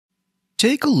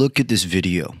Take a look at this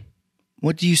video.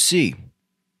 What do you see?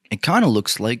 It kind of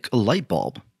looks like a light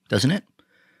bulb, doesn't it?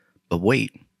 But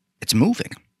wait, it's moving.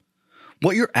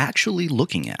 What you're actually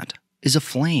looking at is a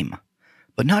flame.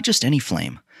 But not just any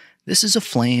flame. This is a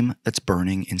flame that's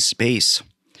burning in space.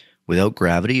 Without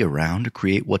gravity around to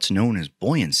create what's known as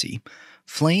buoyancy,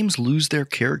 flames lose their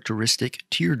characteristic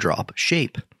teardrop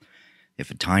shape. If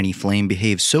a tiny flame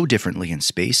behaves so differently in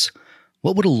space,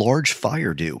 what would a large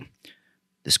fire do?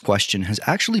 This question has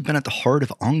actually been at the heart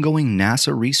of ongoing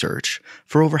NASA research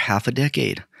for over half a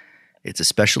decade. It's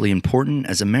especially important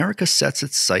as America sets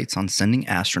its sights on sending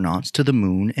astronauts to the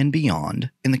moon and beyond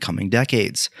in the coming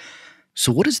decades.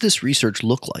 So what does this research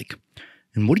look like?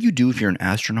 And what do you do if you're an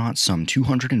astronaut some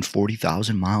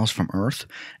 240,000 miles from Earth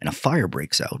and a fire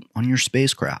breaks out on your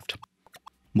spacecraft?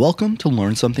 Welcome to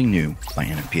Learn Something New by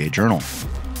NFPA Journal.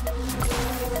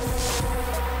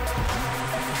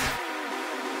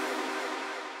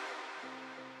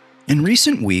 In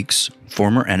recent weeks,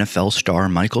 former NFL star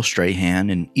Michael Strahan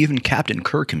and even Captain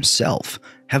Kirk himself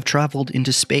have traveled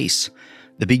into space,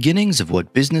 the beginnings of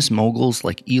what business moguls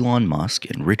like Elon Musk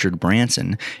and Richard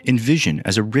Branson envision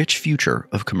as a rich future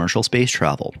of commercial space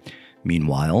travel.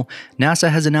 Meanwhile, NASA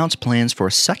has announced plans for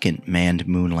a second manned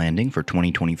moon landing for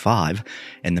 2025,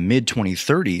 and the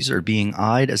mid-2030s are being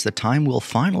eyed as the time will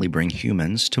finally bring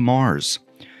humans to Mars.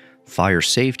 Fire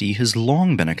safety has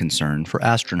long been a concern for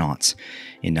astronauts.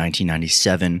 In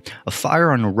 1997, a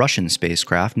fire on a Russian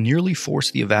spacecraft nearly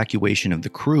forced the evacuation of the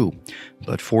crew,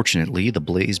 but fortunately the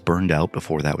blaze burned out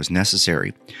before that was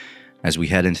necessary. As we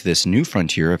head into this new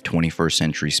frontier of 21st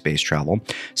century space travel,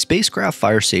 spacecraft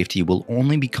fire safety will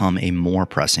only become a more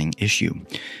pressing issue.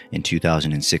 In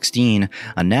 2016,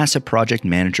 a NASA project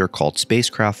manager called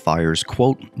spacecraft fires,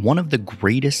 quote, one of the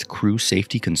greatest crew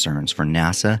safety concerns for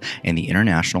NASA and the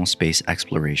international space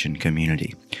exploration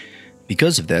community.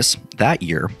 Because of this, that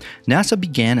year, NASA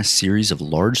began a series of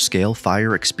large-scale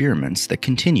fire experiments that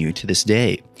continue to this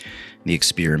day. The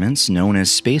experiments, known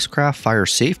as Spacecraft Fire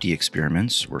Safety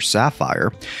Experiments, or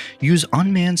SAFFIRE, use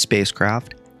unmanned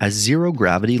spacecraft as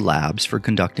zero-gravity labs for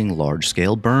conducting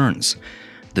large-scale burns.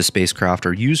 The spacecraft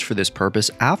are used for this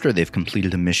purpose after they've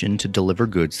completed a mission to deliver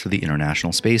goods to the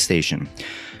International Space Station.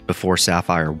 Before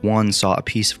SAFFIRE 1 saw a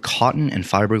piece of cotton and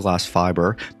fiberglass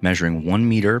fiber measuring 1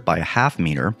 meter by a half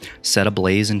meter set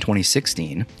ablaze in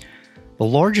 2016, the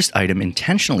largest item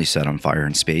intentionally set on fire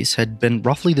in space had been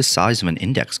roughly the size of an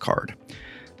index card.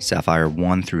 SAFFIRE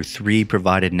 1 through 3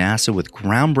 provided NASA with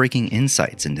groundbreaking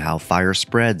insights into how fire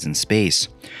spreads in space.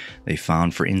 They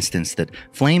found, for instance, that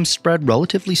flames spread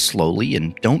relatively slowly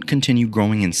and don't continue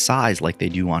growing in size like they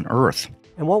do on Earth.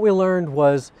 And what we learned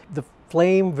was the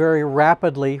flame very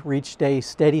rapidly reached a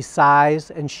steady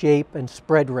size and shape and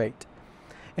spread rate.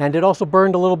 And it also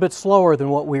burned a little bit slower than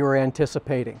what we were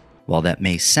anticipating. While that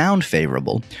may sound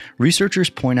favorable, researchers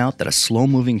point out that a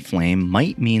slow-moving flame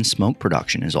might mean smoke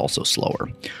production is also slower,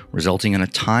 resulting in a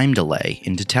time delay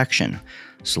in detection.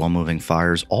 Slow-moving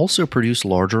fires also produce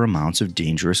larger amounts of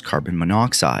dangerous carbon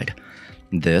monoxide.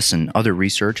 This and other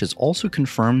research has also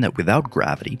confirmed that without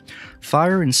gravity,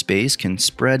 fire in space can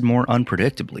spread more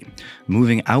unpredictably,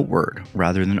 moving outward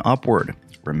rather than upward.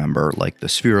 Remember, like the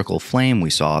spherical flame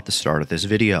we saw at the start of this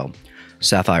video.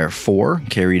 SAFFIRE 4,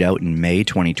 carried out in May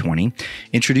 2020,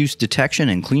 introduced detection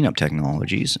and cleanup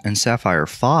technologies, and SAFFIRE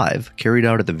 5, carried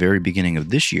out at the very beginning of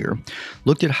this year,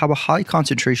 looked at how a high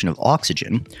concentration of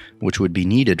oxygen, which would be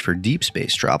needed for deep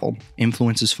space travel,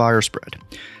 influences fire spread.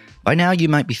 By now you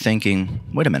might be thinking,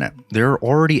 wait a minute, there are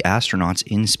already astronauts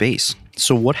in space,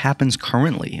 so what happens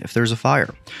currently if there's a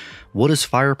fire? What does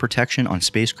fire protection on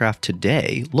spacecraft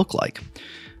today look like?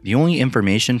 The only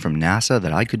information from NASA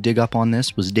that I could dig up on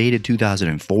this was dated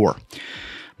 2004.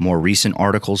 More recent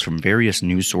articles from various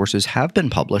news sources have been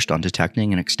published on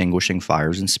detecting and extinguishing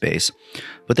fires in space,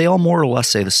 but they all more or less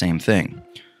say the same thing.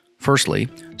 Firstly,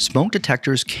 smoke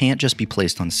detectors can't just be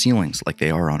placed on ceilings like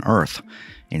they are on Earth.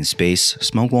 In space,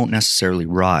 smoke won't necessarily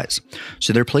rise,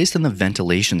 so they're placed in the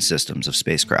ventilation systems of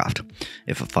spacecraft.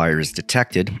 If a fire is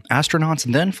detected, astronauts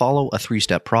then follow a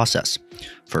three-step process.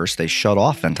 First, they shut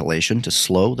off ventilation to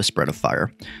slow the spread of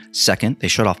fire. Second, they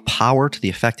shut off power to the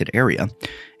affected area.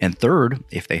 And third,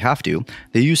 if they have to,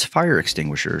 they use fire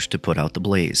extinguishers to put out the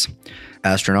blaze.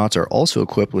 Astronauts are also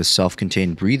equipped with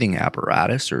self-contained breathing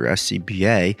apparatus, or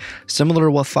SCBA, similar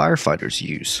to what firefighters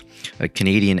use. A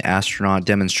Canadian astronaut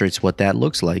demonstrates what that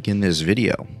looks like in this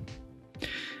video.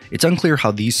 It's unclear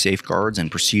how these safeguards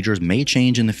and procedures may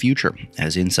change in the future,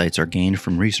 as insights are gained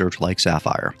from research like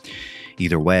SAFFIRE.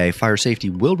 Either way, fire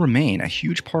safety will remain a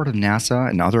huge part of NASA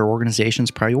and other organizations'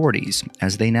 priorities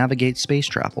as they navigate space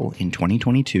travel in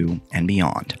 2022 and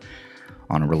beyond.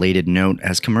 On a related note,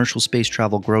 as commercial space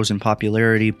travel grows in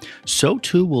popularity, so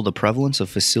too will the prevalence of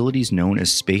facilities known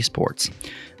as spaceports.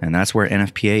 And that's where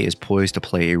NFPA is poised to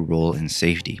play a role in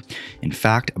safety. In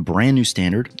fact, a brand new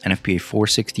standard, NFPA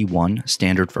 461,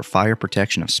 Standard for Fire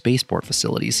Protection of Spaceport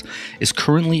Facilities, is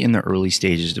currently in the early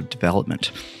stages of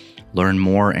development. Learn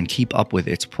more and keep up with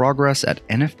its progress at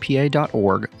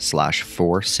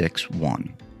nfpa.org/461.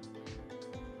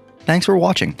 Thanks for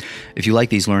watching. If you like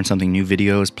these Learn Something New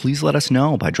videos, please let us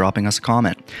know by dropping us a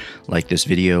comment. Like this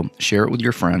video, share it with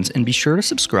your friends, and be sure to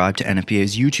subscribe to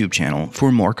NFPA's YouTube channel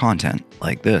for more content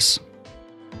like this.